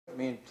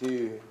Me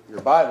into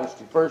your Bibles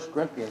to 1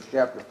 Corinthians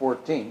chapter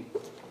 14.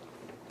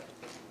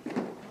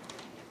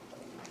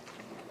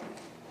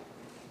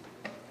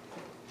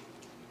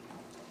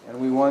 And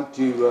we want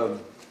to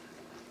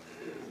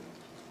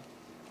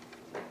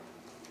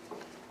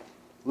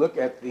look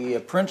at the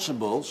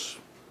principles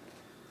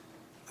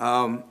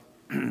that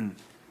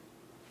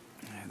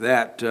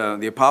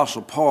the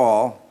Apostle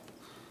Paul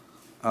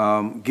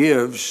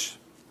gives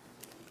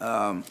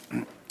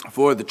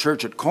for the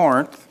church at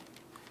Corinth,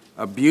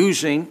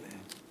 abusing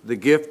the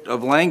gift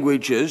of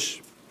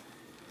languages.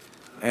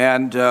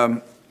 And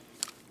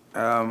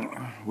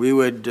we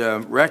would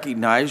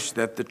recognize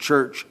that the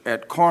church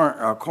at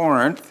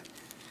Corinth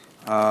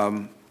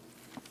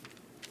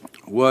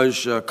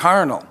was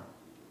carnal.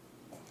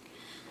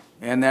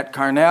 And that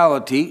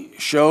carnality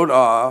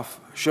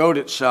showed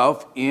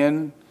itself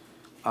in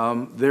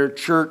their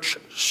church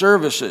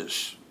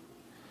services.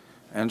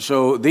 And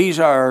so these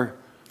are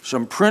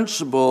some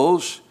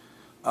principles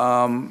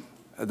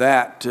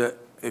that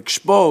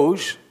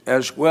expose,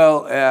 as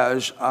well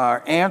as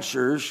our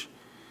answers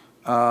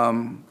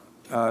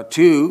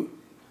to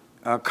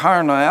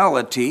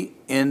carnality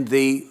in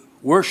the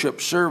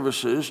worship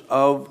services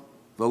of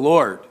the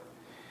Lord.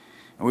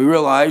 And we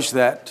realize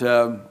that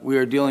we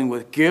are dealing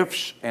with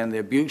gifts and the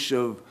abuse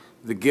of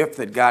the gift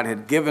that God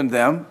had given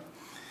them.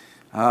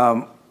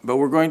 But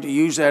we're going to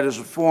use that as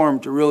a forum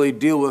to really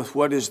deal with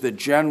what is the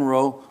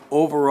general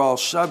overall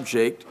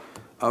subject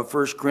of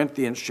 1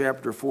 Corinthians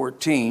chapter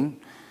 14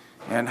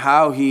 and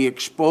how he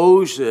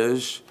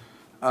exposes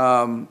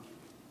the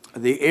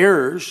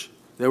errors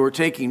that were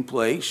taking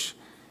place.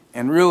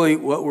 And really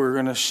what we're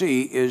going to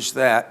see is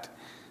that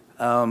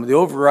the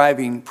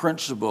overriding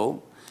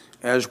principle,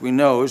 as we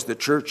know, is the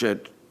church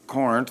at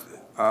Corinth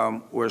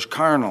was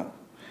carnal.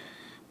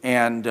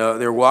 And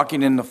they're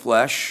walking in the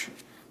flesh,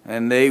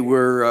 and they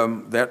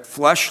were, that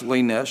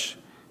fleshliness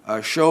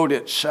showed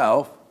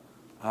itself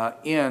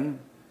in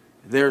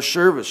their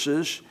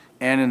services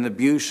and in the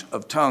abuse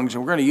of tongues.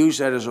 And we're going to use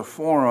that as a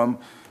forum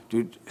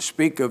to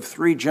speak of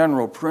three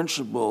general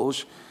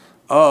principles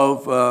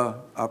of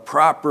a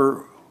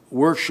proper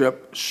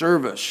worship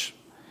service.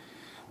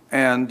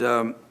 And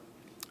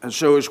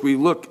so as we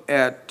look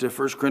at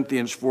 1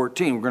 Corinthians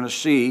 14, we're going to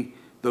see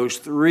those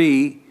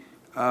three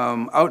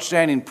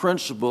outstanding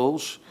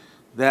principles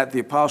that the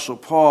Apostle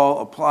Paul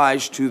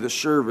applies to the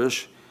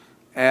service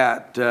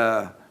at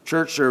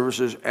church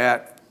services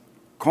at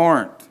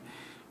Corinth.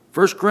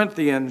 1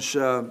 Corinthians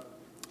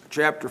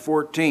chapter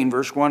 14,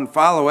 verse 1,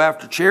 follow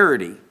after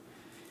charity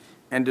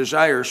and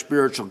desire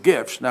spiritual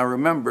gifts. Now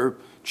remember,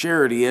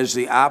 charity is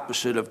the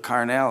opposite of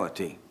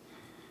carnality.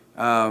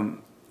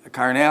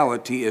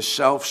 Carnality is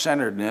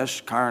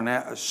self-centeredness.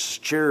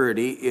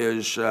 Charity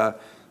is a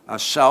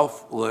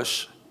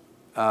selfless,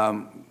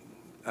 a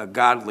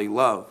godly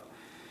love.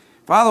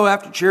 Follow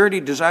after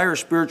charity, desire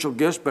spiritual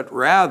gifts, but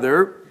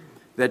rather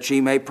that ye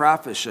may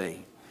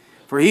prophesy.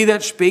 For he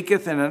that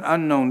speaketh in an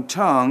unknown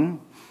tongue,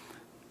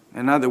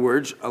 in other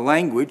words, a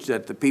language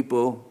that the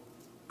people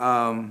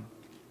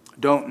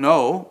don't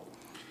know,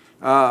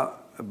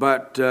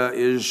 but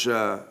is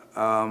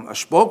a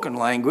spoken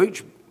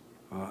language,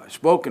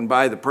 spoken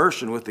by the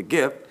person with the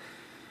gift.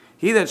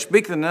 He that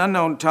speaketh in an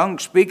unknown tongue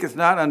speaketh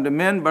not unto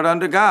men, but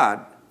unto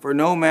God, for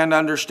no man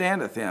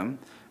understandeth him.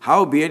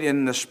 Howbeit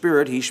in the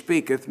Spirit he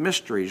speaketh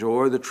mysteries,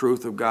 or the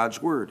truth of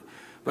God's word.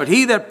 But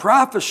he that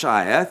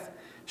prophesieth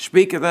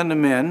speaketh unto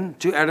men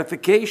to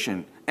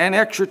edification and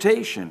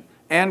exhortation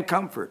and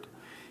comfort.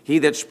 He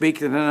that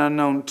speaketh in an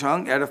unknown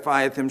tongue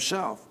edifieth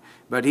himself,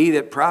 but he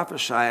that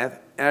prophesieth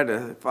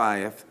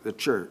edifieth the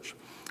church.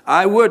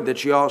 I would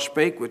that ye all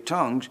spake with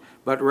tongues,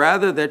 but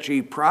rather that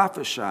ye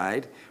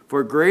prophesied,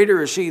 for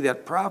greater is he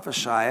that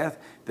prophesieth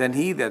than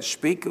he that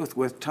speaketh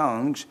with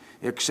tongues,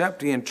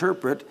 except he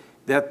interpret,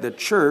 that the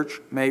church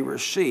may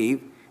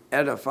receive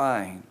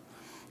edifying.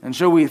 And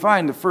so we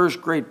find the first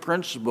great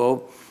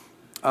principle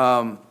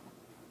of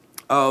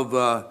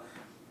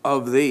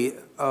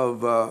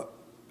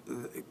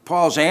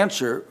Paul's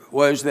answer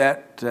was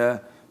that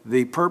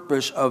the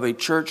purpose of a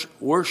church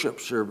worship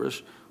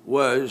service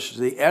was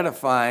the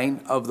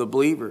edifying of the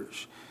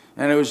believers.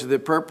 And it was the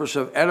purpose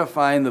of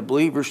edifying the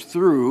believers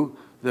through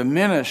the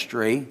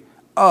ministry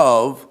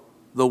of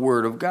the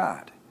Word of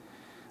God.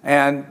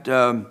 And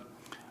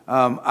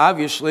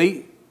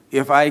obviously,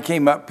 if I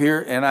came up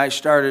here and I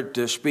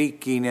started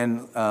speaking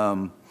in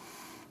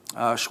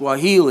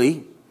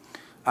Swahili,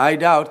 I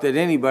doubt that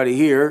anybody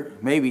here,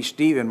 maybe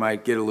Stephen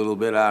might get a little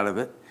bit out of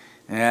it,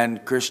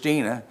 and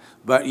Christina,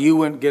 but you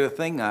wouldn't get a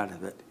thing out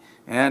of it.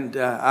 And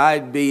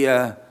I'd be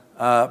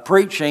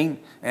preaching,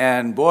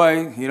 and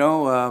boy, you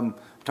know,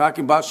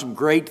 talking about some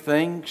great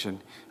things and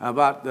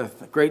about the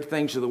great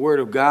things of the Word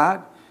of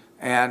God.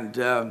 And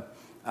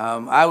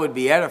I would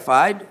be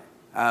edified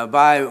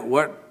by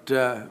what,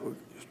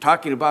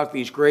 talking about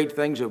these great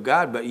things of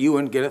God, but you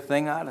wouldn't get a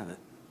thing out of it.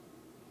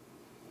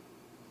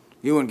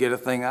 You wouldn't get a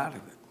thing out of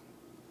it.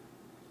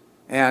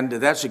 And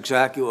that's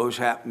exactly what was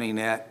happening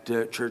at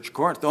Church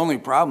Corinth. The only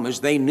problem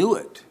is they knew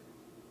it.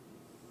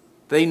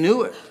 They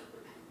knew it.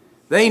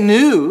 They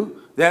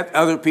knew that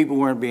other people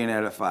weren't being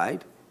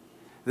edified.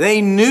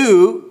 They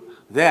knew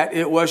that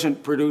it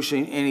wasn't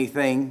producing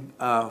anything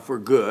for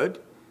good.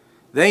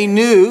 They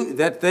knew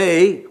that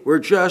they were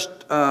just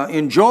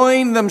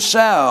enjoying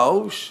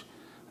themselves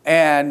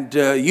and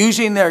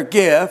using their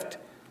gift,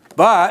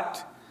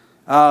 but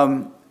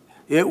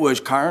it was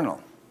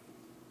carnal.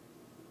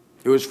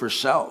 It was for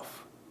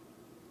self.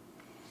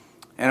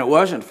 And it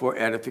wasn't for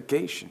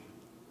edification.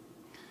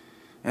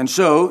 And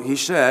so he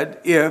said,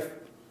 if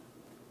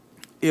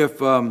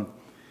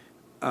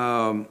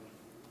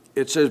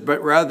it says,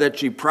 but rather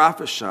that ye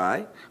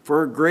prophesy,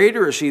 for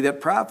greater is he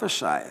that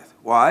prophesieth.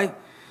 Why?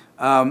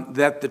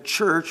 That the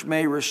church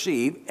may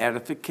receive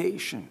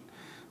edification.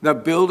 The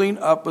building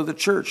up of the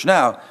church.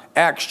 Now,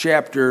 Acts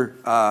chapter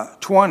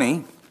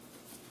 20,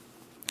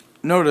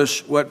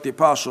 notice what the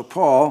Apostle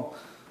Paul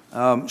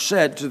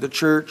said to the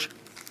church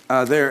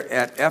there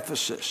at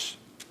Ephesus.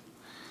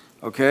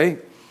 Okay?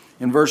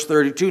 In verse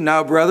 32,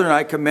 now, brethren,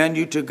 I commend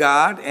you to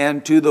God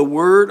and to the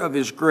word of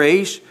his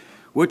grace,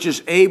 which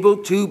is able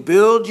to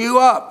build you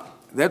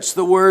up. That's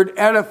the word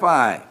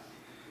edify.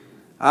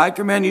 I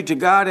commend you to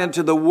God and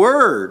to the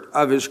word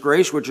of his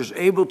grace, which is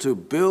able to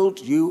build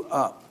you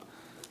up.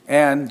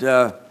 And,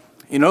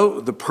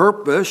 the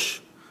purpose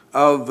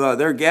of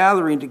their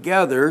gathering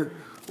together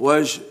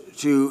was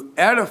to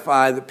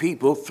edify the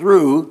people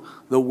through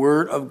the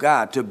word of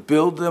God, to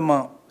build them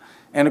up.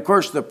 And, of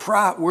course, the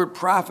word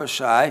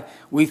prophesy,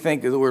 we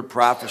think of the word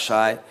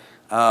prophesy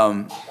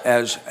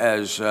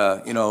as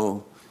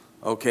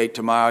okay,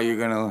 tomorrow you're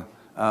going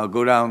to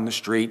go down the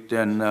street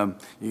and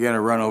you're going to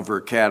run over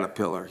a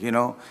caterpillar,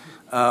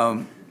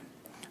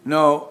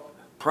 No,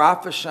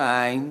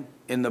 prophesying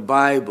in the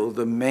Bible,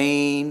 the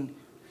main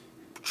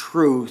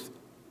truth,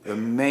 the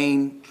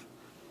main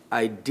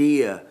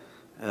idea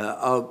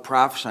of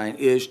prophesying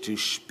is to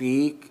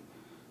speak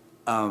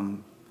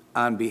on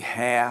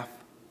behalf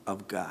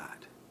of God.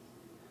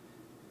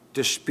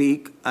 To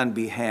speak on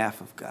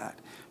behalf of God.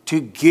 To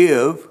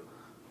give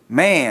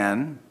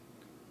man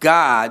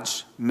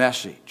God's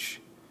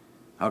message.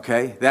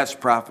 Okay? That's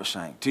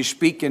prophesying. To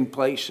speak in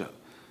place of.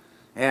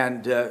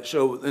 And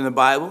so in the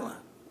Bible,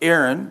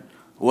 Aaron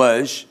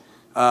was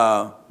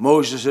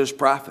Moses'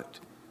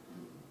 prophet.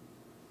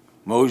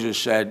 Moses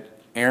said,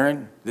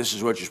 Aaron, this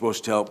is what you're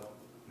supposed to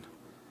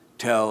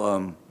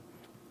tell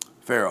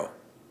Pharaoh.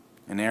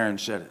 And Aaron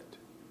said it.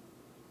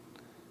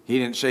 He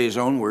didn't say his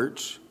own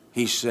words.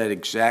 He said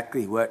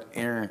exactly what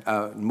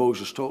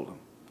Moses told him.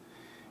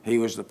 He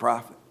was the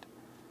prophet.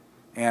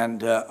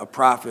 And a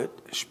prophet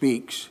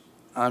speaks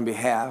on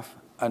behalf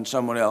on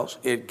someone else.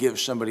 It gives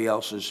somebody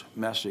else's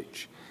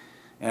message.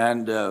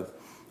 And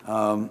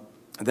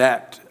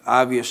that,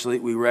 obviously,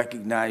 we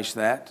recognize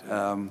that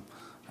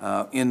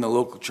in the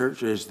local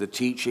church is the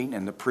teaching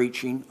and the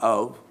preaching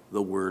of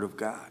the Word of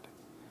God.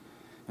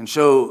 And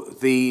so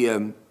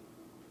the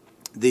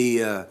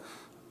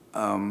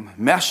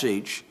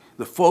message,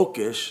 the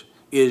focus,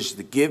 is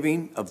the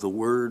giving of the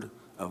Word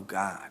of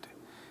God.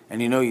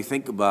 And you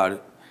think about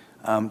it,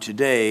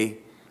 today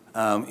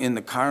in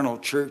the carnal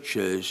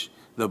churches,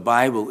 the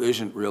Bible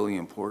isn't really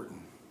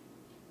important.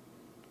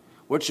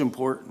 What's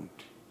important?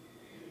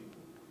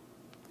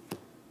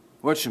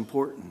 What's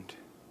important?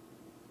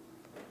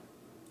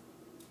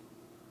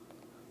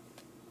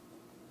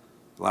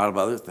 A lot of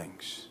other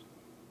things.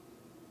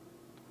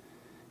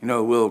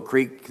 Willow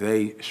Creek,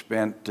 they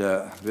spent,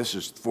 this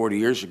is 40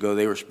 years ago,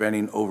 they were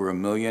spending over $1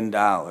 million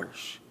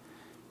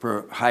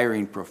for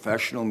hiring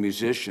professional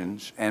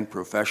musicians and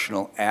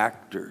professional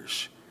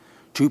actors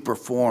to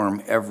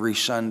perform every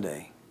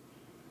Sunday,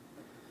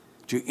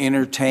 to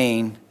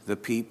entertain the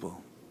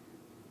people.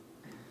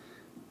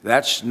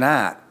 That's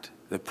not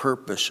the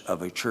purpose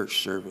of a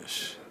church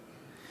service.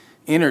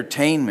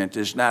 Entertainment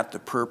is not the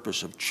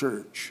purpose of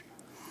church.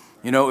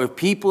 If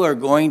people are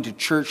going to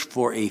church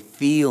for a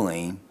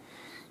feeling,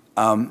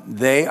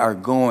 they are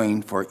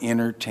going for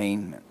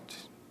entertainment.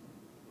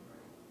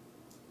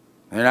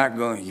 They're not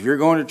going. If you're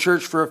going to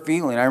church for a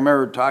feeling, I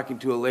remember talking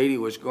to a lady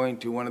who was going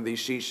to one of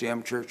these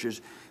CCM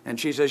churches, and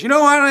she says, I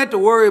don't have to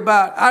worry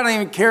about, I don't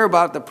even care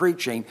about the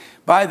preaching.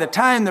 By the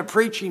time the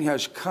preaching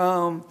has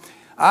come,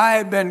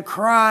 I've been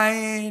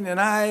crying and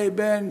I've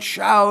been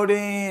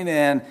shouting,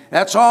 and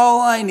that's all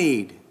I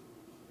need.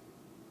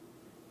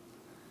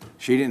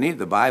 She didn't need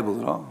the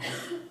Bible at all,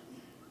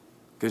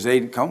 because they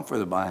didn't come for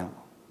the Bible.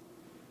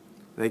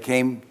 They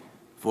came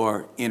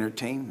for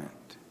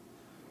entertainment.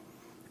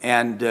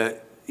 And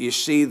you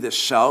see the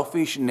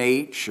selfish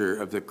nature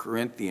of the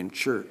Corinthian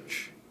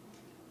church.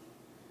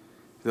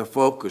 The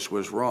focus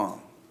was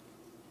wrong.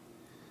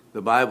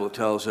 The Bible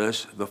tells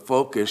us the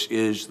focus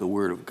is the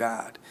Word of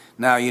God.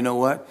 Now, you know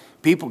what?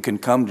 People can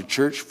come to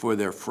church for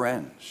their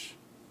friends.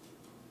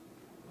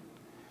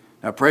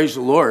 Now, praise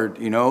the Lord,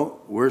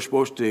 we're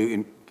supposed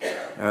to,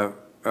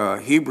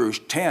 Hebrews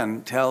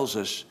 10 tells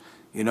us,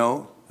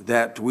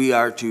 that we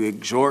are to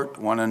exhort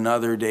one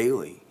another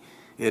daily.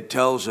 It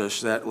tells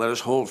us that let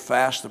us hold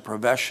fast the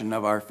profession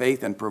of our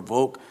faith and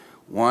provoke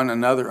one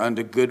another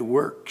unto good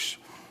works.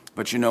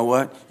 But you know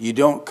what? You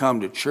don't come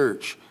to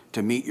church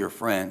to meet your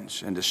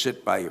friends and to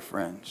sit by your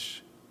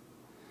friends.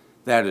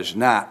 That is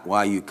not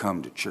why you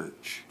come to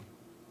church.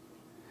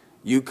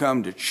 You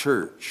come to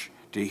church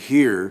to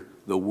hear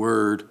the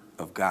Word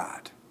of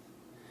God.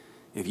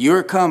 If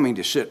you're coming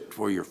to sit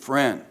for your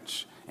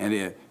friends and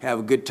to have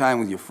a good time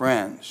with your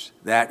friends,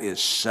 that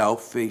is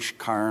selfish,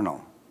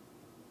 carnal.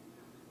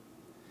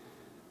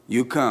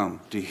 You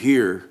come to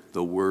hear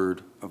the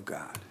Word of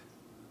God.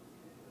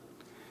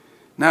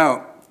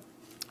 Now,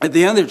 at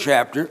the end of the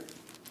chapter,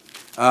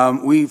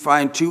 we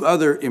find two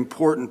other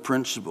important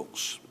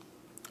principles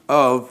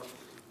of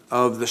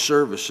the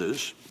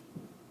services.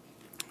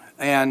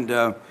 And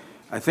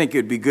I think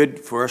it'd be good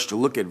for us to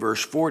look at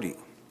verse 40.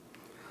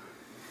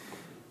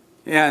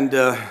 And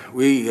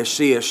we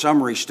see a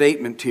summary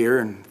statement here,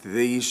 and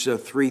these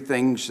three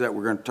things that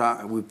we're going to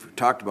talk, we've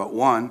talked about.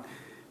 One,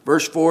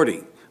 verse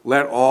 40,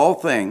 let all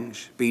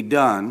things be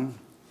done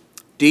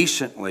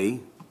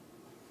decently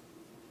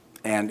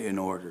and in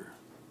order.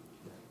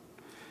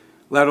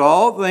 Let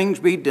all things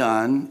be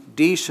done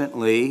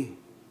decently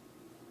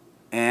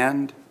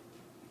and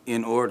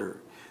in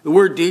order. The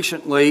word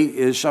decently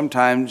is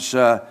sometimes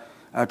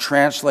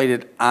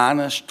translated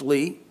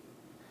honestly,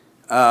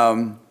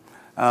 and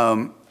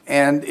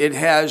it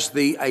has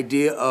the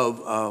idea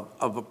of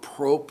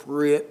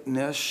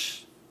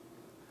appropriateness,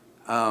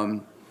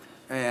 and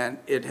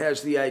it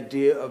has the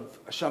idea of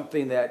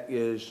something that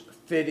is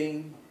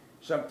fitting,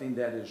 something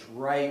that is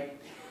right,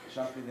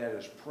 something that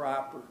is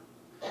proper.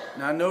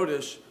 Now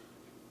notice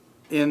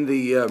in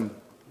the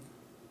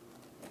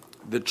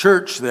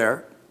church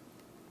there,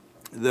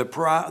 they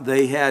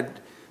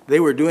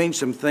were doing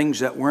some things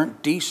that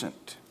weren't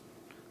decent,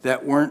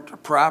 that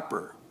weren't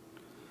proper,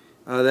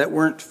 that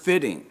weren't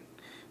fitting.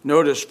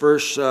 Notice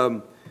verse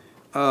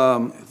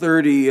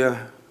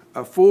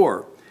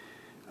 34.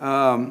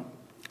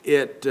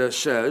 It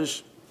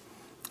says,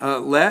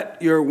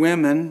 let your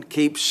women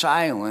keep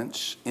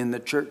silence in the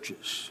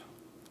churches.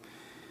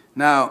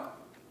 Now,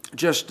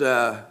 just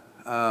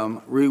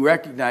we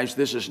recognize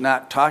this is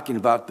not talking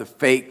about the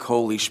fake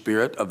Holy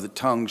Spirit of the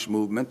tongues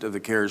movement, of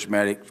the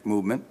charismatic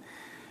movement.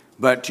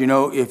 But, you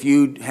know, if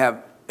you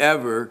have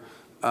ever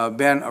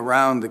been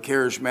around the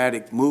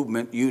charismatic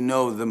movement, you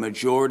know the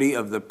majority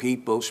of the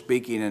people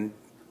speaking in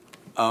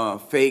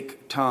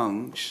fake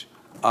tongues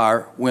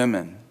are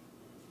women.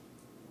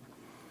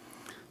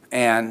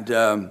 And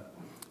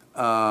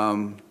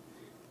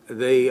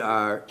they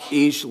are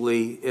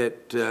easily,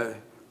 it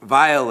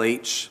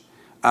violates,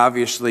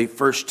 obviously,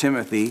 1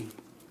 Timothy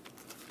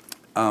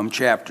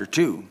chapter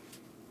 2.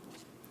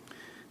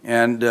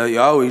 And you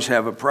always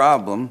have a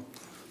problem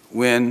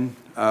when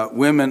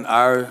women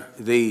are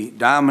the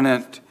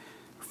dominant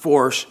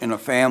force in a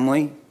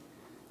family,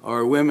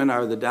 or women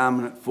are the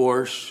dominant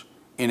force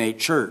in a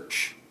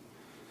church.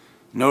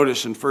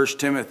 Notice in 1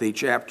 Timothy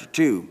chapter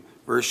 2,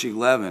 verse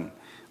 11,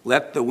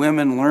 let the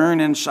women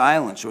learn in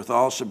silence with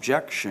all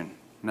subjection.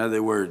 In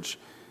other words,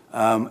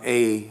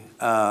 a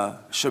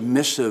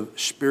submissive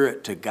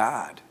spirit to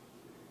God.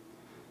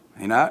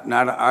 Not an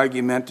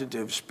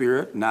argumentative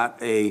spirit, not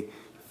a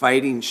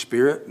fighting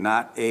spirit,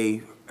 not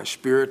a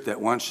spirit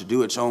that wants to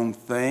do its own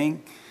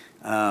thing.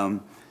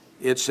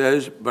 It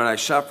says, but I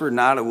suffer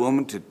not a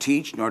woman to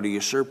teach, nor to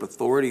usurp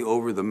authority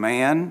over the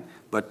man,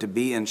 but to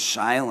be in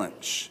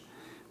silence.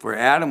 For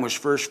Adam was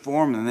first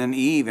formed, and then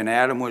Eve, and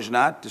Adam was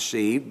not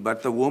deceived,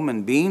 but the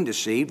woman being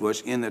deceived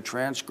was in the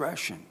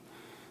transgression.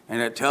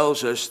 And it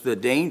tells us the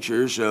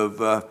dangers of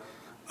a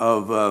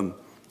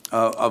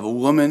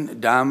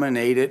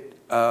woman-dominated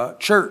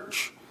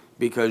church,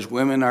 because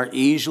women are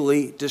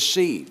easily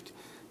deceived,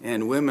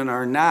 and women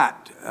are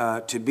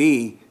not to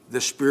be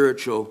the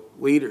spiritual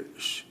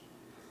leaders.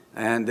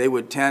 And they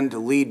would tend to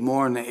lead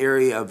more in the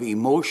area of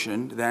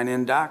emotion than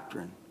in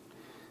doctrine.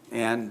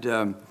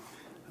 And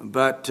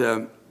but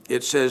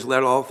it says,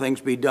 let all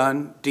things be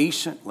done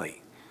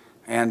decently.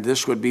 And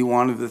this would be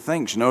one of the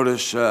things.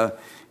 Notice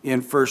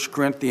in 1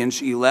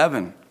 Corinthians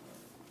 11,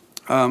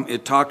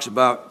 it talks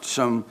about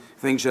some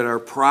things that are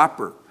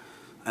proper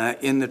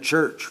in the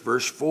church.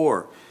 Verse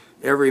 4,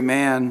 every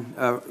man,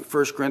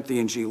 1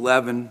 Corinthians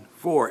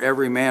 11:4,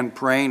 every man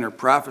praying or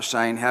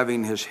prophesying,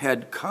 having his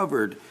head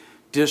covered,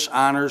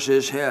 dishonors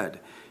his head.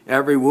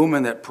 Every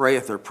woman that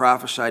prayeth or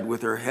prophesied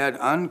with her head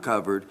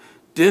uncovered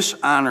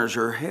dishonors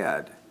her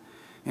head.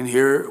 And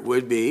here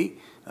would be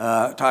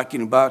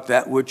talking about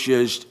that which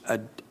is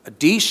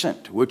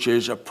decent, which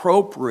is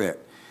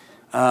appropriate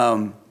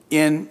in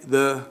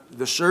the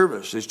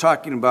service. It's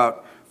talking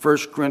about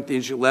 1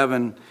 Corinthians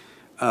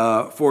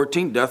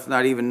 11:14, doth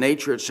not even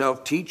nature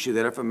itself teach you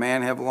that if a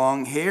man have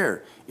long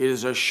hair, it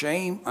is a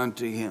shame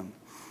unto him.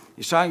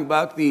 He's talking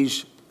about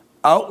these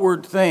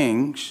outward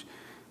things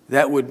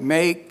that would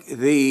make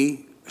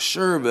the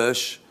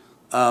service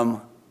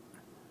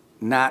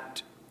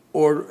not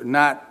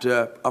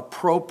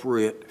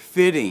appropriate,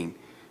 fitting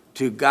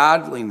to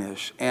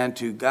godliness and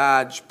to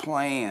God's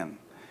plan.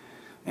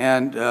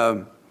 And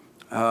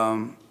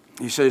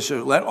he says,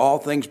 so let all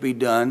things be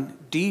done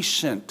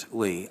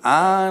decently,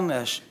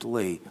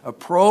 honestly,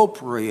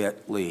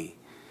 appropriately.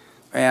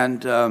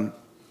 And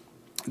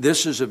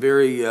this is a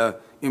very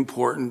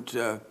important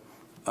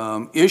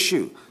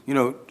issue. You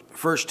know,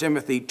 1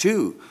 Timothy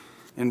 2,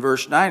 in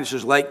verse 9, it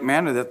says, like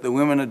manner that the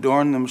women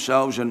adorn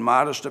themselves in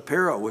modest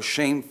apparel, with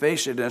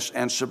shamefacedness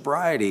and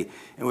sobriety,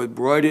 and with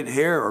broidered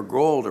hair or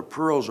gold or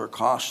pearls or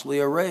costly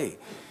array.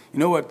 You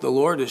know what the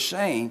Lord is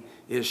saying?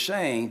 Is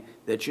saying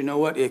that, you know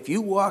what, if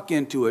you walk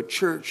into a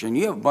church and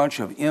you have a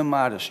bunch of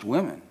immodest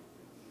women,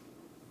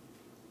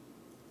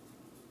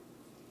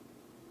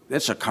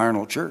 that's a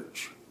carnal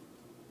church.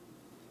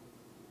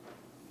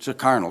 It's a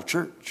carnal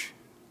church.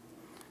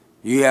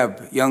 You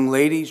have young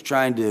ladies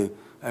trying to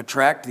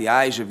attract the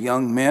eyes of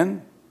young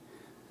men.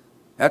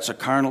 That's a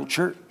carnal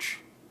church.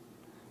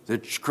 The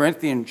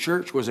Corinthian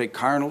church was a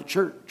carnal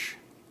church.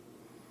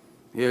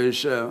 It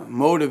was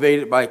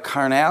motivated by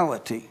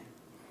carnality,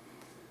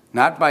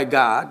 not by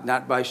God,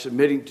 not by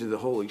submitting to the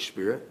Holy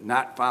Spirit,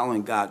 not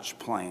following God's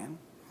plan.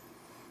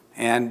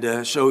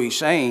 And so he's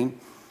saying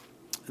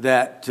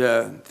that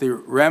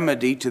the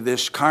remedy to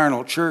this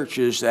carnal church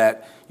is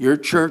that your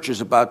church is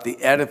about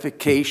the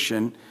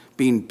edification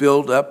being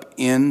built up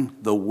in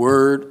the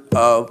Word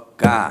of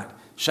God.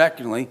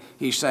 Secondly,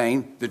 he's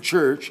saying the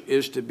church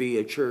is to be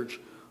a church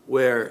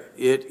where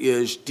it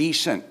is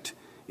decent,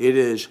 it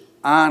is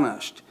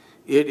honest,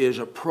 it is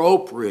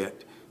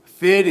appropriate,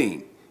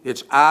 fitting,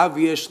 its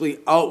obviously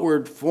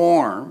outward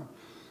form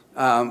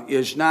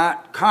is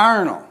not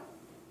carnal.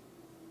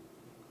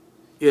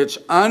 It's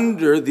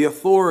under the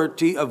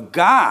authority of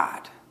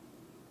God.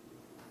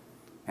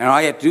 And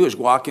all you have to do is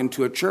walk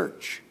into a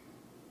church.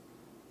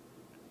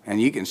 And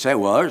you can say,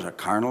 well, there's a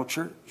carnal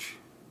church.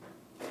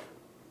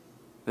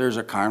 There's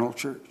a carnal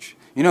church.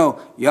 You know,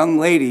 young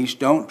ladies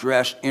don't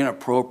dress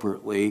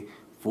inappropriately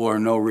for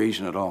no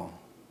reason at all.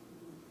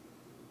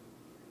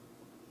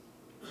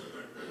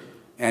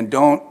 And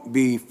don't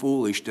be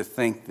foolish to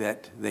think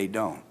that they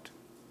don't.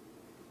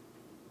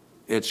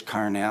 It's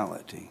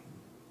carnality.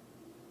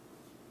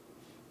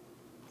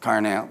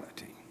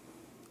 Carnality.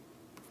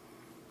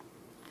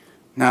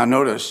 Now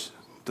notice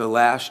the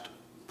last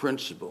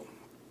principle.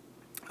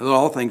 Let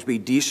all things be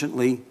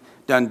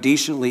done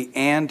decently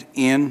and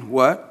in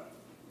what?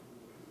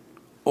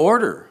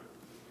 Order.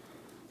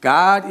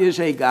 God is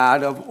a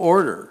God of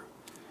order.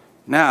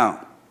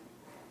 Now,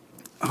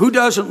 who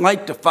doesn't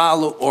like to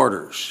follow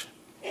orders?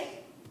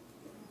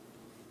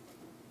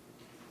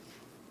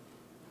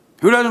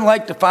 Who doesn't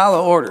like to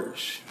follow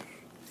orders?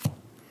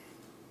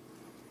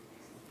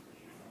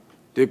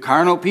 Do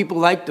carnal people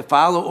like to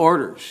follow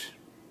orders?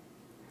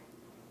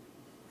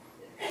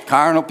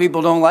 Carnal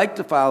people don't like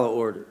to follow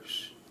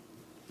orders.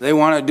 They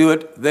want to do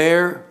it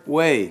their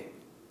way.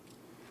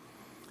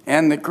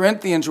 And the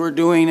Corinthians were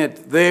doing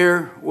it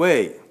their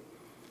way.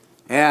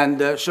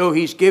 And so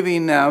he's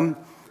giving them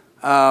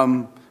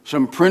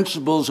some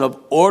principles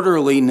of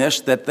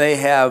orderliness that they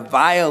have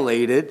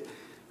violated.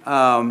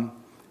 Let's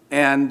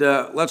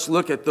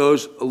look at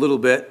those a little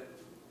bit.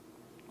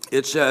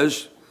 It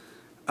says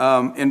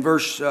in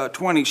verse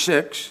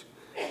 26,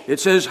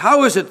 it says,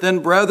 how is it then,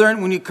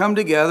 brethren, when you come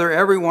together,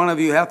 every one of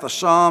you hath a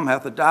psalm,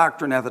 hath a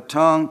doctrine, hath a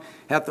tongue,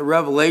 hath a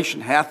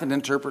revelation, hath an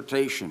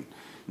interpretation.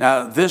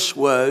 Now, this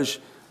was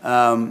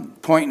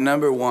point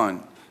number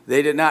one.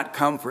 They did not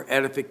come for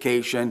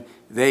edification.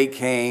 They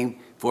came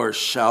for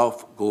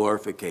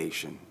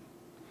self-glorification.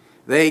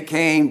 They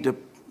came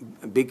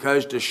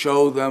to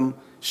show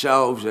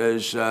themselves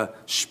as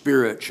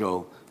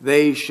spiritual.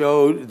 They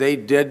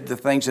did the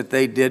things that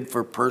they did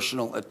for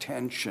personal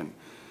attention.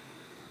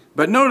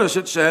 But notice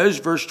it says,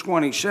 verse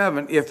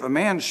 27, if a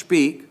man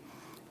speak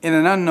in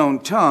an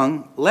unknown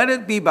tongue, let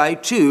it be by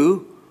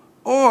two,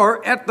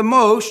 or at the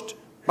most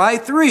by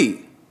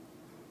three,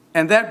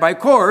 and that by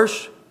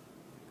course,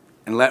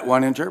 and let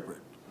one interpret.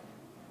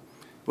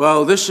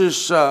 Well, this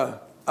is an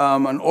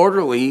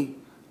orderly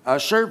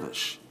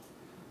service.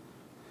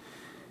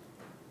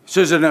 It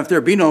says that if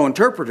there be no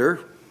interpreter,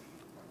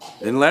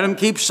 then let him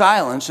keep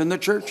silence in the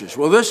churches.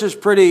 Well, this is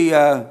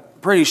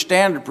pretty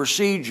standard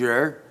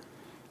procedure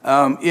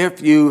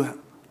if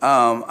you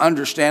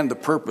understand the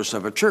purpose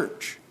of a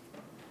church.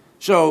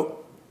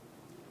 So,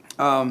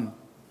 I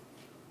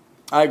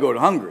go to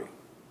Hungary,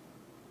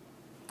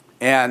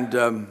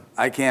 and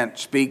I can't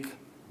speak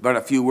but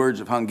a few words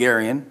of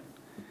Hungarian,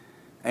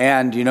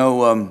 and you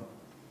know,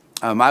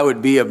 I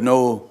would be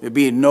it'd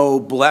be no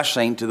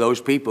blessing to those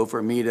people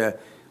for me to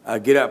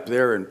get up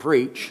there and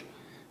preach,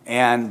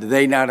 and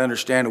they not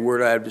understand a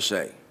word I have to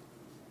say.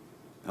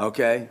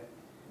 Okay.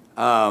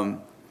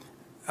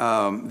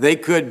 They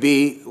could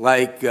be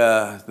like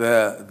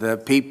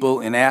the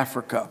people in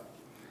Africa.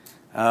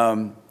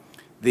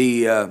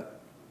 The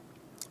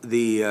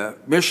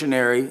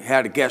missionary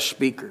had a guest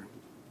speaker,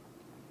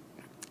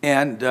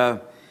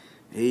 and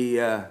he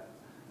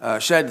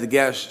said to the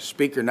guest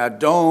speaker, now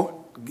don't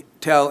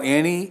tell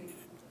any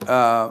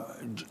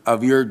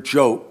of your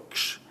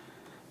jokes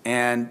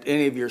and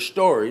any of your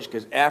stories,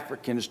 because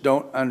Africans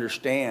don't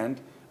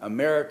understand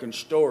American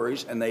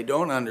stories and they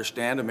don't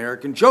understand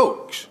American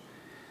jokes.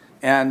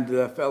 And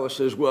the fellow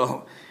says,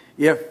 well,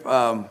 if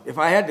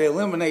I had to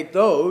eliminate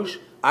those,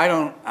 I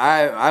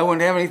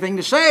wouldn't have anything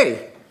to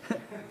say.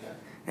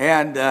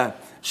 And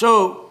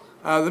so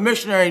the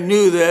missionary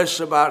knew this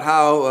about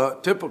how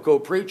typical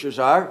preachers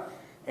are.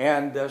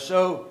 And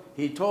so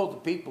he told the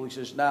people, he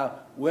says, now,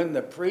 when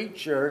the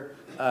preacher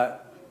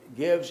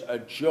gives a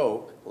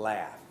joke,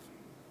 laugh.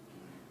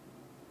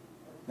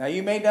 Now,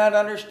 you may not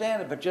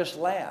understand it, but just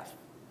laugh.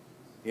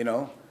 You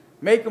know,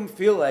 make them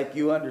feel like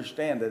you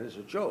understand that it's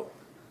a joke.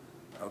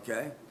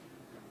 Okay?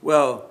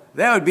 Well,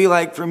 that would be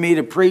like for me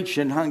to preach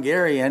in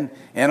Hungarian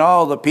and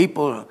all the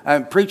people,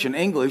 I'm preaching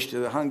English to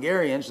the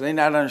Hungarians, they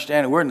not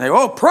understand a word, and they,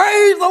 oh,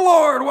 praise the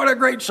Lord, what a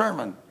great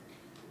sermon.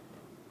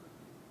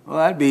 Well,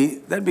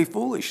 that'd be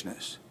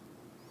foolishness.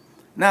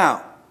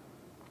 Now,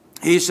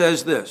 he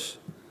says this.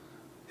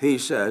 He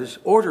says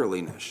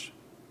orderliness.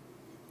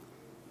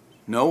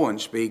 No one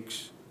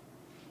speaks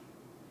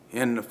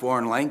in a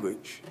foreign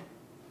language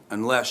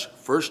unless,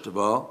 first of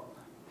all,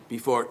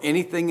 before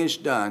anything is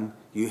done,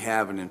 you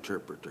have an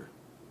interpreter.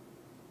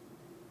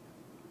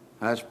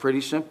 That's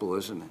pretty simple,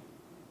 isn't it?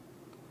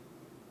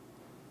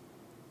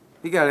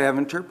 You got to have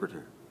an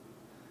interpreter.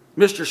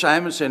 Mr.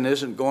 Simonson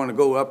isn't going to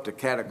go up to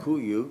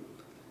Katakuyu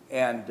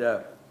and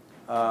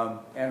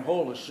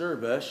hold a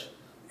service,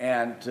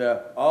 and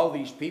all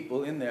these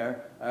people in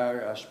there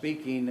are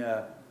speaking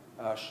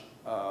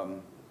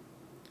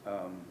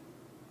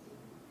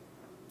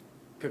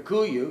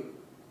Kikuyu,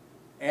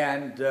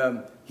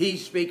 and he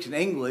speaks in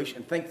English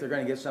and think they're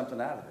going to get something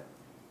out of it.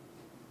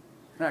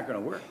 It's not going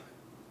to work.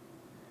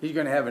 He's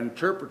going to have an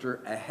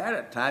interpreter ahead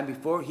of time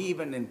before he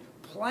even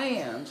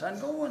plans on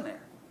going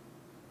there.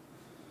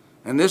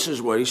 And this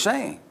is what he's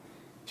saying.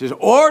 He says,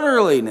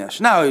 orderliness.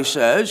 Now he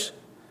says,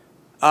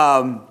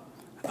 don't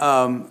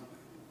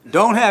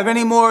have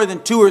any more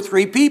than 2 or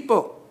 3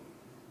 people.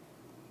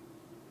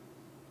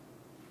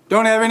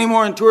 Don't have any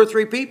more than 2 or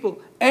 3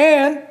 people.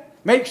 And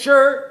make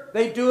sure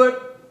they do it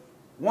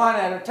one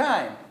at a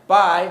time,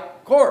 by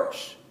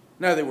course.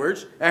 In other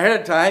words, ahead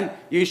of time,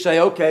 you say,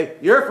 okay,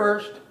 you're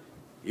first,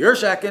 you're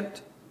second,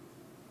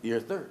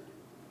 you're third.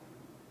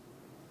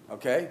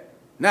 Okay?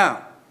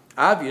 Now,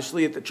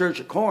 obviously at the Church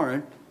of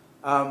Corinth,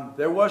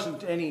 there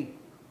wasn't any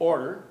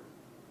order.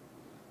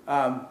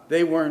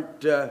 They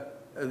weren't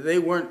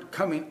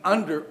coming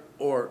under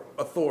or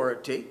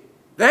authority.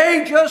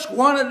 They just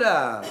wanted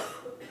to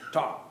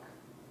talk.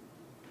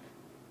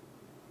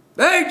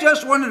 They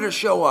just wanted to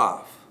show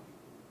off.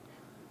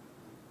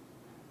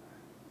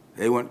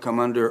 They wouldn't come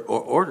under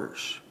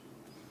orders.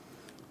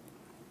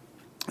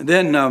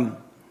 Then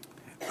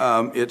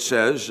it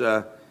says,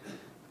 let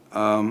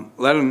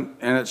him,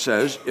 and it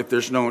says, if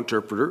there's no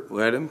interpreter,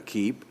 let him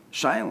keep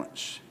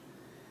silence.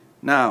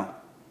 Now,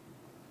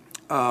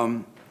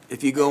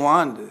 if you go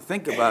on to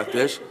think about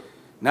this,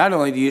 not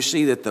only do you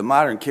see that the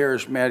modern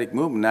charismatic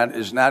movement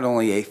is not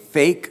only a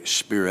fake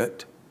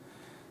spirit,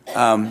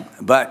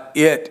 but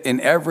it in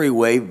every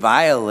way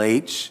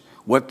violates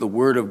what the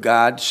Word of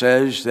God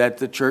says that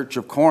the Church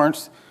of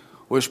Corinth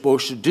was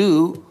supposed to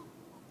do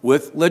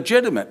with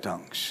legitimate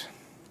tongues.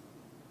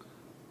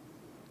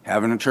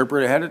 Have an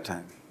interpreter ahead of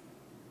time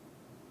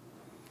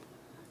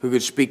who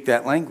could speak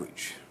that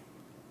language.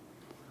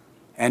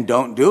 And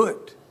don't do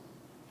it.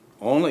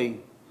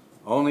 Only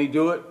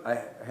do it,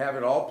 have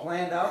it all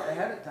planned out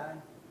ahead of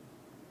time.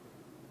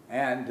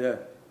 And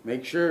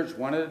make sure it's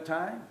one at a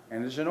time,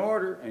 and it's in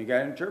order, and you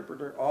got an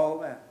interpreter, all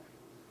of that.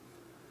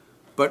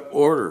 But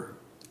order.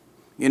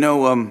 You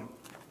know,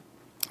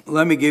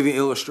 let me give you an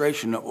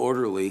illustration of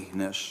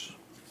orderliness,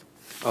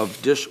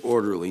 of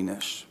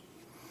disorderliness.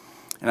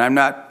 And I'm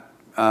not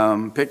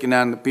picking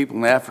on the people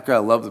in Africa. I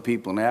love the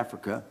people in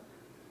Africa.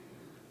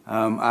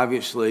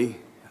 Obviously,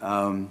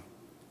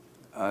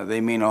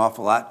 they mean an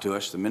awful lot to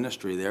us, the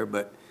ministry there.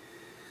 But,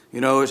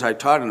 you know, as I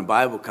taught in a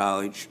Bible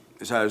college,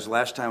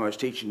 last time I was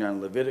teaching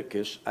on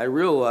Leviticus, I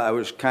realized I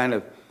was kind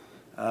of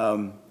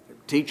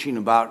teaching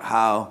about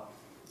how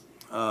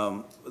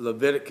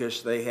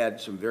Leviticus, they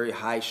had some very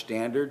high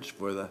standards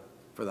for the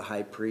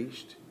high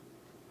priest,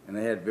 and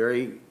they had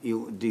very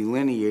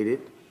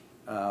delineated,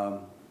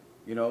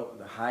 you know,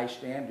 the high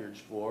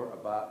standards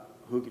about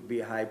who could be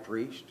a high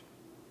priest.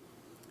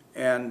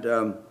 And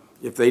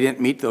if they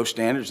didn't meet those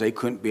standards, they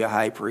couldn't be a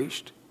high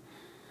priest.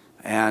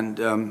 And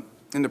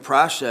in the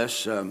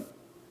process,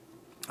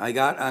 I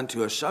got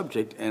onto a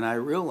subject, and I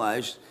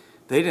realized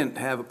they didn't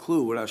have a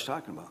clue what I was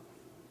talking about.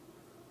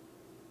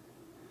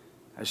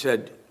 I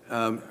said,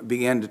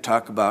 began to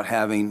talk about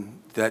having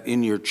that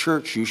in your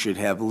church you should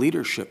have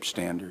leadership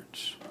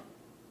standards.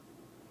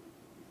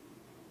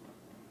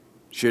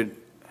 Should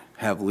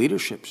have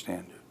leadership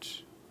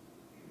standards.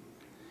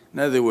 In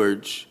other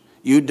words,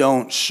 you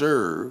don't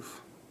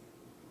serve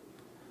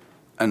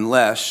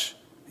unless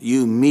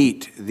you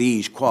meet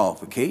these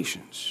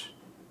qualifications.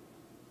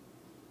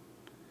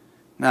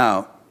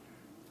 Now,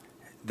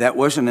 that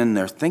wasn't in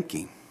their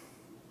thinking.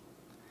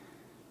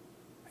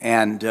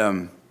 And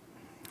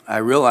I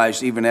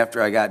realized even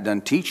after I got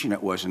done teaching,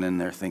 it wasn't in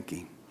their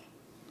thinking.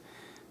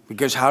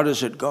 Because how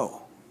does it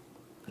go?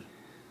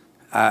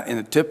 In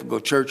a typical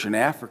church in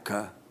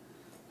Africa,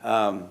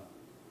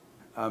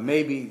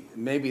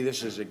 maybe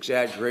this is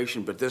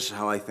exaggeration, but this is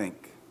how I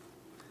think.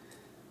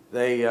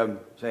 they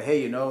say,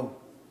 hey, you know,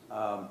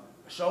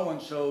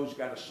 so-and-so's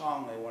got a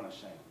song they want to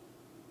sing.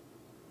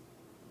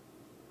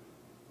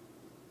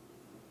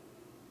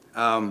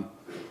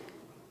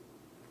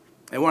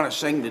 They want to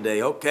sing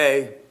today.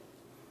 Okay,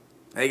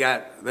 they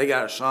got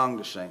a song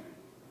to sing.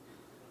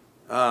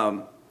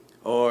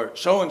 Or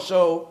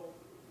so-and-so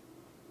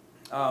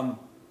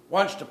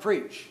wants to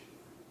preach,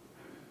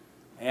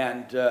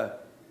 and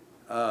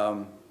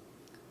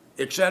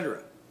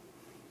etc.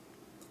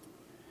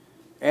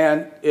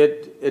 And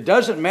it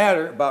doesn't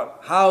matter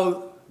about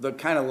how the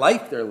kind of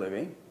life they're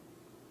living.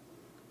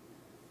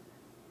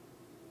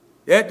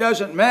 It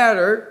doesn't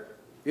matter,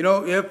 you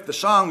know, if the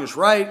song is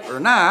right or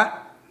not.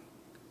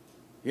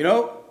 You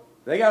know,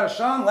 they got a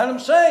song, let them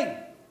sing.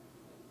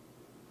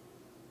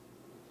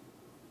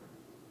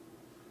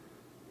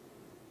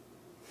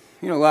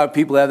 You know, a lot of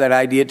people have that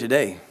idea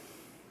today.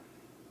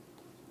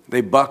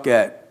 They buck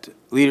at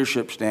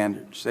leadership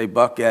standards. They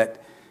buck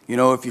at, you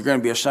know, if you're going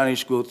to be a Sunday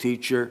school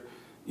teacher,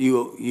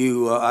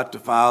 you ought to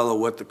follow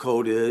what the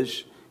code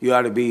is. You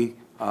ought to be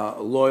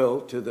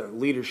loyal to the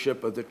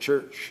leadership of the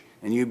church.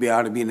 And you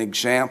ought to be an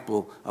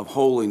example of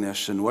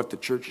holiness and what the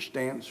church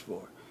stands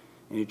for.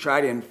 And you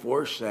try to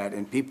enforce that,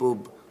 and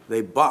people,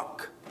 they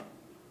buck.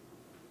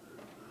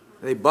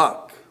 They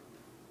buck.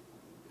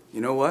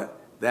 You know what?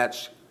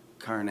 That's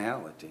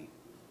carnality.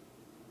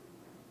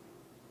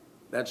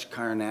 That's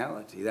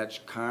carnality. That's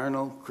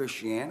carnal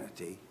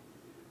Christianity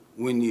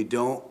when you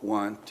don't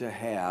want to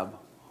have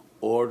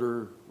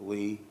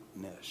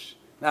orderliness.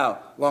 Now,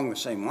 along the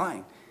same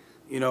line,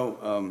 you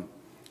know,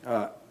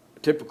 a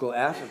typical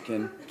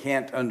African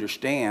can't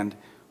understand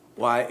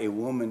why a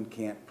woman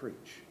can't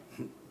preach.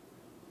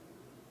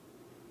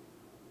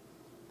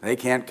 They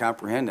can't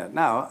comprehend that.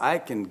 Now, I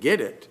can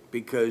get it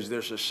because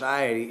their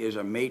society is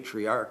a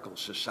matriarchal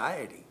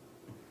society.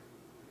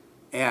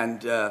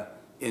 And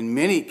in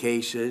many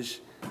cases,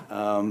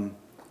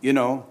 you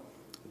know,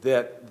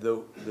 that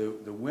the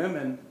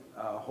women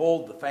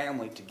hold the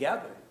family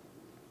together.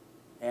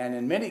 And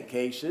in many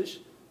cases,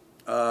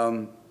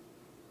 and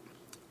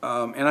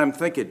I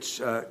think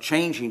it's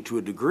changing to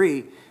a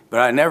degree, but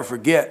I never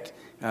forget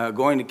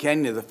going to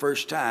Kenya the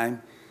first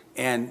time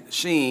and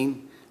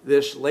seeing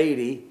this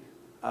lady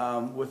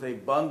with a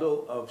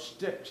bundle of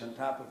sticks on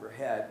top of her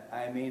head.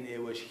 I mean,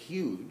 it was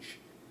huge.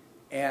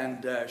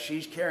 And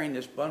she's carrying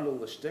this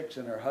bundle of sticks,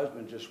 and her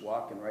husband just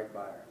walking right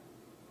by her,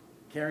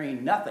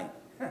 carrying nothing.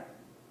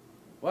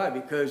 Why?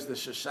 Because the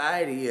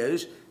society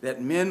is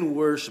that men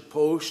were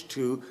supposed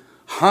to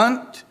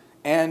hunt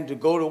and to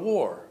go to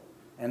war.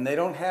 And they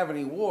don't have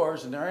any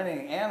wars, and there aren't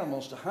any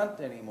animals to hunt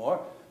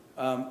anymore,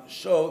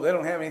 so they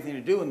don't have anything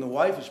to do, and the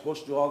wife is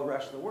supposed to do all the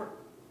rest of the work.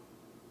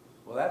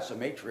 Well, that's a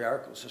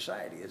matriarchal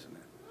society, isn't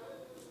it?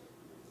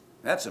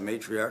 That's a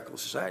matriarchal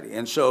society.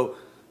 And so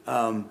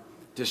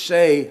to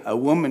say a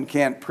woman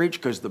can't preach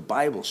because the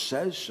Bible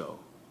says so,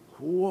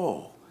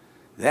 whoa,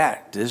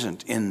 that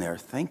isn't in their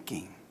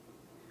thinking.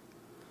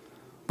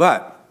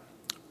 But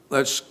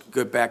let's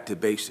get back to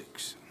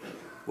basics.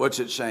 What's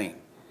it saying?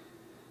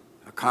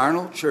 A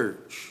carnal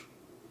church.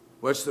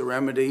 What's the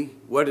remedy?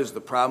 What is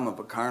the problem of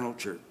a carnal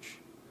church?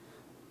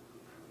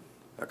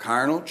 A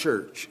carnal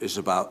church is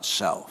about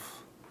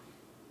self.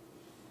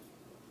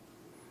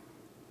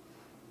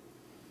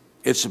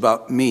 It's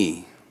about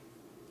me.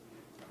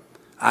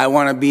 I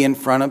want to be in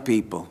front of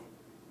people.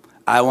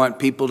 I want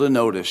people to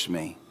notice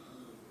me.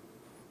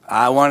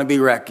 I want to be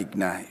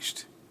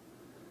recognized.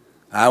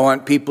 I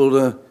want people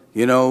to,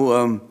 you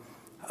know,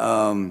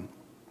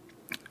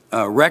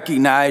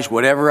 recognize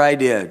whatever I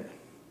did.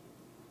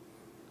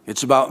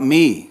 It's about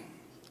me.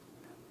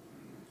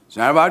 It's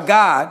not about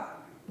God.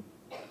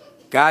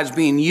 God's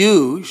being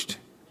used,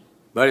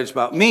 but it's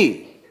about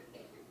me.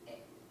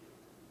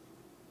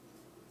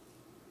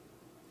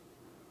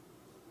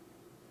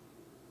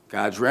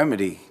 God's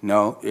remedy,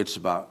 no, it's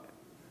about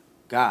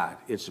God.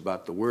 It's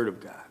about the Word of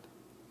God.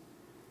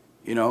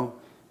 You know,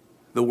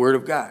 the Word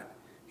of God.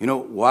 You know,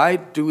 why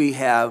do we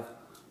have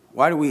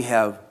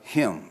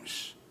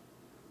hymns?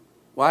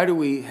 Why do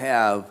we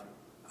have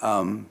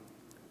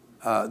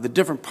the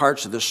different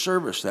parts of the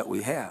service that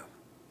we have?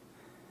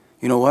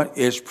 You know what?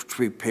 It's to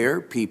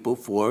prepare people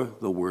for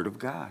the Word of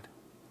God.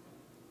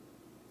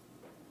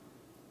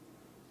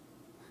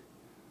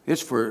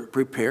 It's for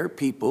prepare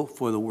people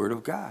for the Word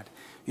of God.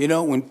 You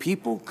know, when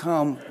people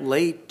come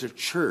late to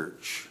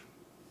church,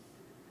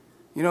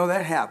 you know,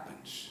 that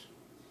happens.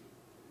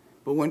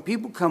 But when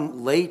people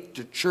come late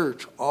to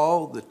church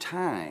all the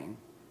time,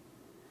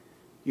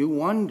 you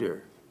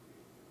wonder,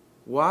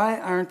 why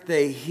aren't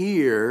they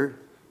here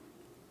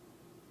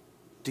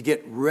to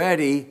get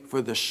ready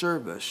for the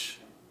service?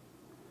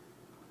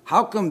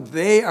 How come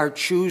they are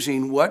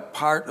choosing what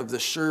part of the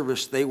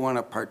service they want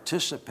to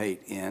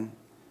participate in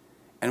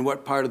and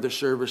what part of the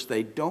service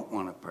they don't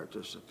want to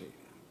participate in?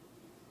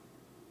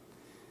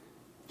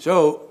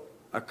 So,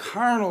 a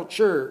carnal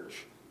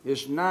church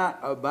is not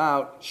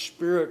about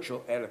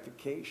spiritual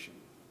edification.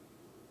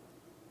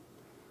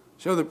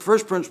 So the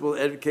first principle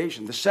is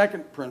edification. The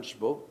second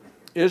principle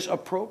is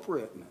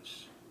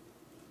appropriateness.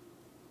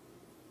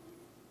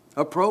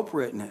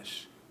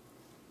 appropriateness,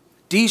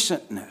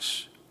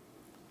 decentness.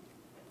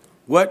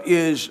 What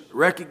is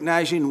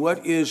recognizing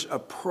what is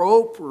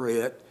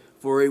appropriate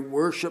for a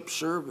worship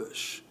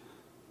service.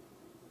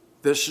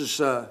 This is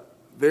and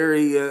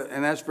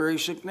that's very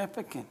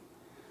significant.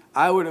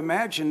 I would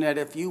imagine that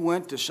if you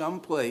went to some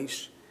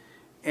place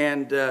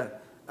and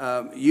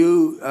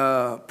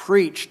you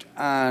preached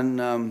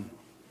on,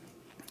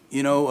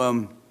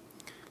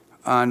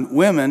 on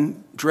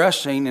women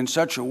dressing in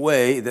such a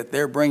way that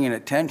they're bringing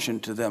attention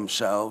to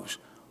themselves,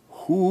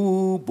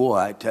 whoo, boy,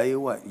 I tell you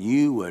what,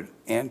 you would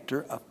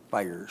enter a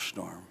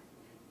firestorm.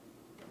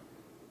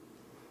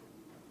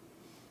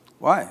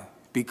 Why?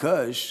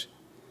 Because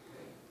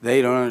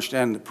they don't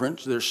understand the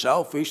principle. They're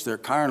selfish, they're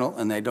carnal,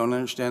 and they don't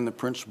understand the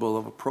principle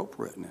of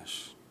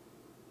appropriateness.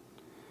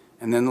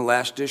 And then the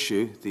last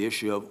issue, the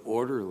issue of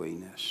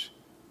orderliness.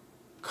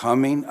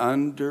 Coming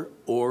under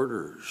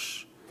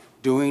orders.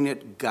 Doing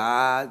it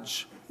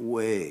God's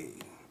way.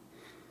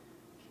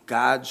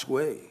 God's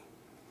way.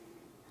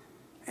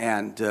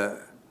 And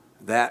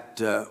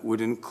that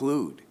would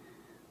include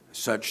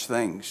such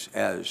things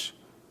as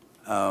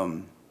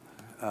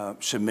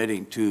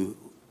submitting to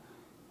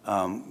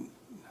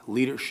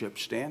leadership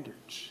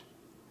standards.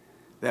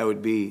 That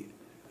would be,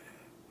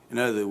 in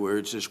other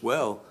words, as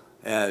well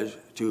as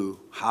to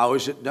how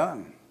is it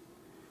done?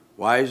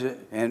 Why is it?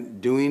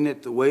 And doing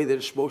it the way that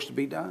it's supposed to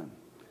be done.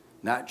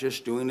 Not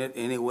just doing it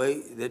any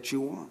way that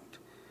you want.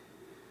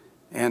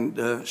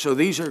 And so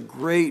these are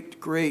great,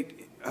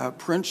 great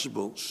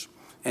principles.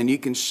 And you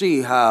can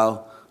see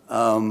how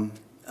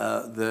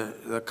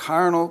the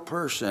carnal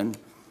person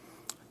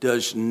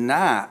does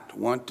not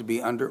want to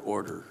be under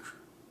order.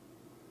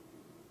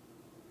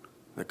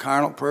 The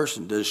carnal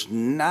person does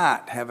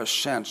not have a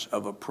sense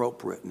of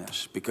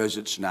appropriateness because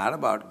it's not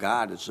about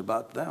God, it's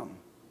about them.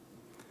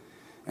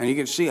 And you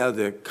can see how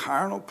the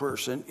carnal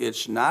person,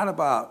 it's not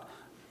about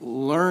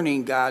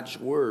learning God's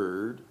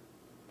word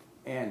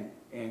and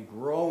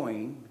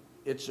growing,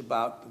 it's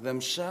about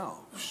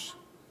themselves.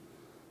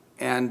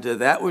 And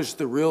that was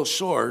the real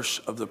source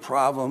of the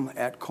problem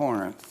at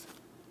Corinth,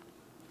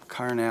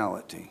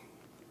 carnality.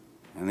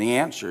 And the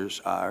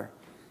answers are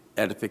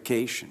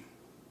edification,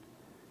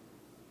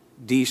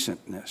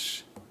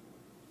 decentness,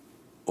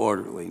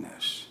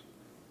 orderliness.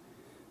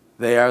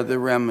 They are the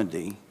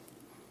remedy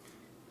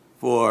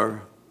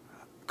for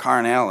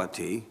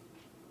carnality,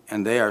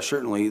 and they are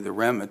certainly the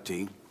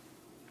remedy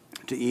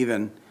to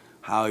even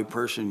how a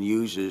person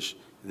uses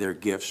their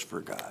gifts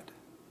for God.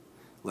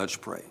 Let's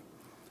pray.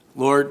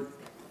 Lord,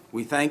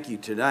 we thank you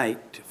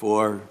tonight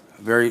for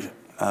very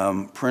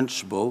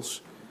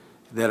principles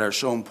that are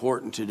so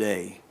important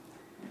today.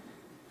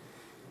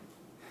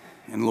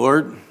 And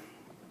Lord,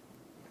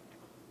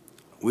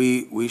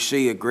 we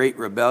see a great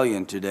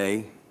rebellion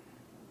today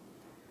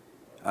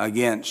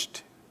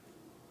against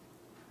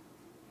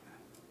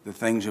the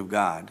things of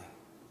God.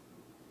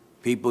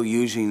 People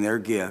using their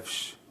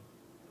gifts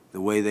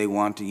the way they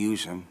want to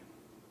use them.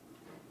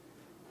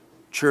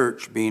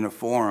 Church being a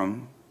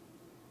forum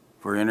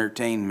for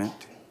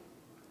entertainment,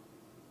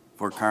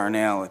 for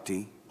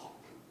carnality.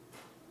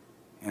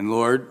 And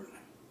Lord,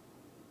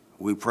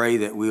 we pray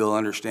that we'll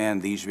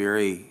understand these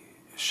very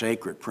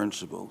sacred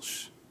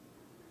principles.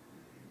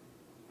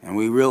 And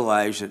we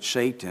realize that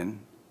Satan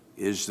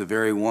is the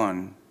very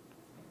one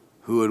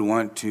who would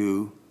want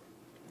to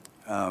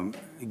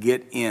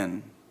get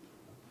in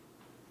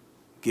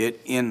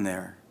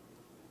there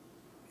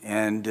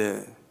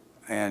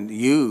and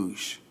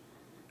use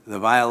the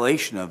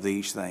violation of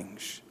these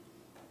things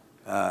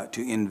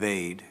to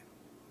invade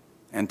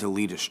and to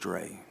lead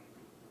astray.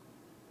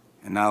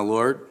 And now,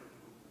 Lord,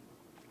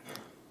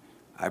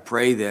 I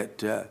pray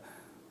that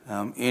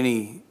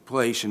any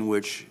place in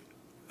which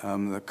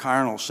the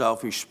carnal,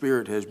 selfish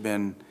spirit has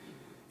been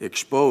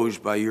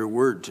exposed by your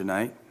word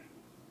tonight,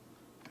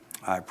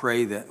 I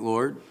pray that,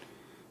 Lord,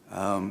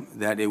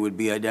 that it would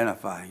be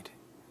identified.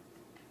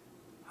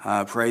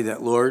 I pray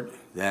that, Lord,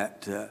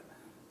 that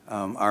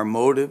our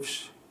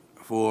motives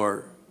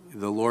for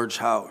the Lord's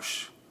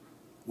house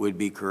would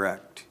be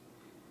correct.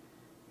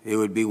 It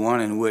would be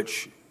one in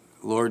which,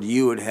 Lord,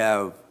 you would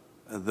have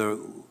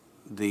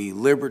the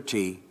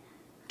liberty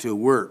to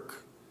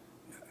work,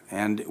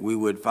 and we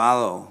would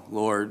follow,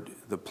 Lord,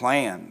 the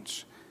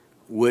plans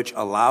which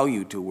allow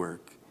you to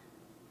work,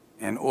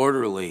 an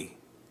orderly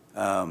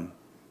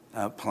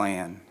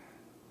plan,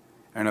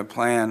 and a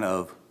plan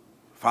of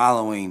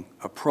following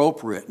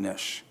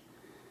appropriateness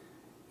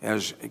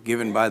as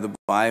given by the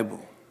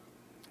Bible,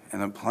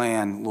 and a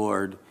plan,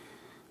 Lord,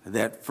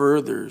 that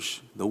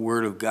furthers the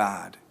Word of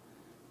God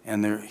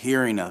and the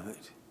hearing of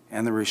it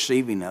and the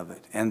receiving of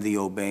it and the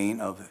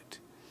obeying of it.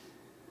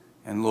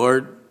 And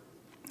Lord,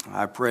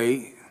 I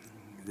pray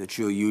that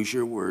you'll use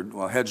your word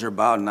while heads are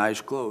bowed and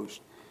eyes closed.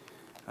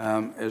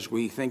 As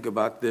we think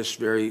about this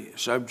very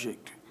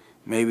subject,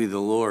 maybe the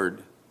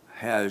Lord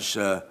has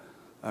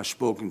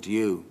spoken to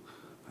you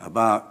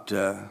about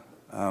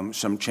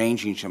some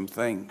changing some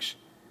things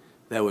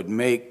that would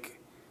make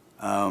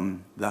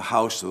the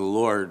house of the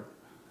Lord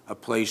a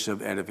place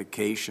of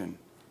edification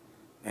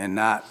and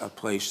not a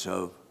place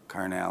of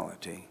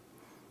carnality,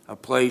 a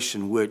place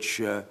in which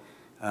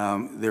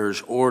there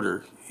is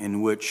order,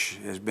 in which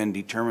has been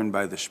determined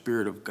by the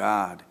Spirit of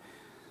God.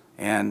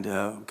 And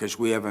because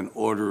we have an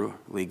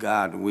orderly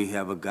God, and we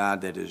have a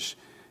God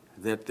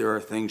that there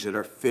are things that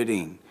are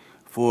fitting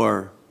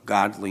for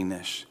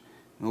godliness.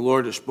 And the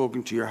Lord has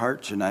spoken to your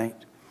heart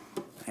tonight,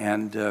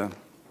 and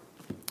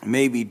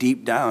maybe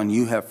deep down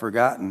you have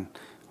forgotten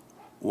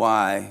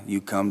why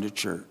you come to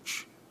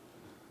church.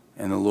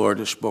 And the Lord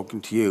has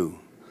spoken to you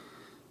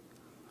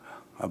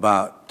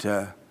about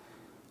it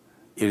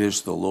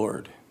is the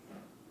Lord,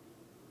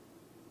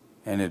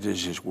 and it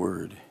is His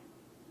Word,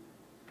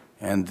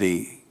 and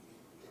the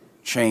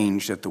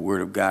change that the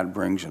Word of God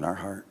brings in our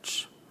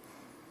hearts.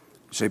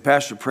 Say,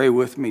 Pastor, pray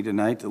with me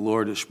tonight. The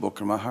Lord has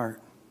spoken my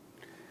heart.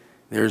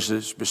 There's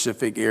a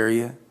specific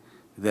area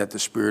that the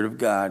Spirit of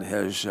God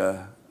has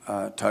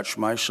touched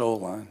my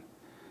soul on,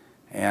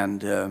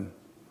 and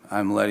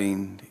I'm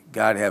letting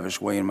God have His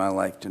way in my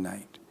life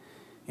tonight.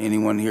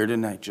 Anyone here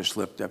tonight, just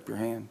lift up your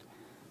hand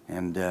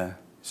and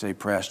say,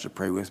 Pastor,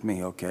 pray with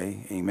me.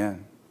 Okay,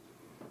 amen.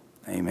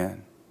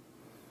 Amen.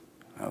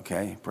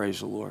 Okay, praise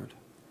the Lord.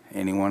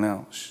 Anyone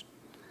else?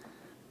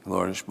 The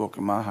Lord has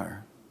spoken my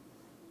heart.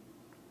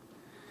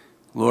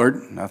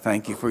 Lord, I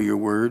thank you for your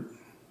word.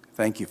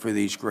 Thank you for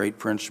these great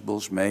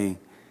principles. May,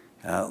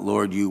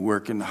 Lord, you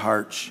work in the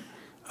hearts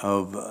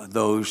of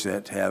those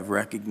that have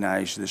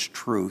recognized this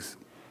truth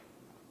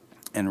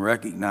and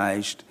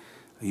recognized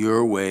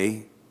your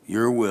way,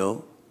 your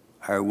will,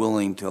 are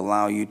willing to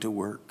allow you to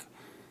work.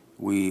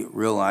 We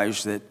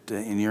realize that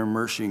in your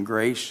mercy and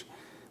grace,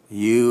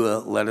 you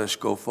let us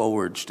go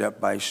forward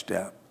step by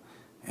step.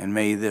 And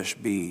may this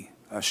be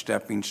a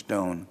stepping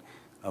stone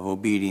of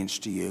obedience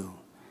to you.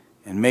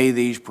 And may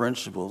these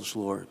principles,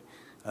 Lord,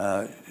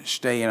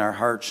 stay in our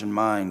hearts and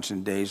minds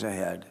in days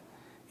ahead.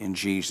 In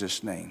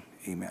Jesus' name,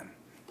 amen.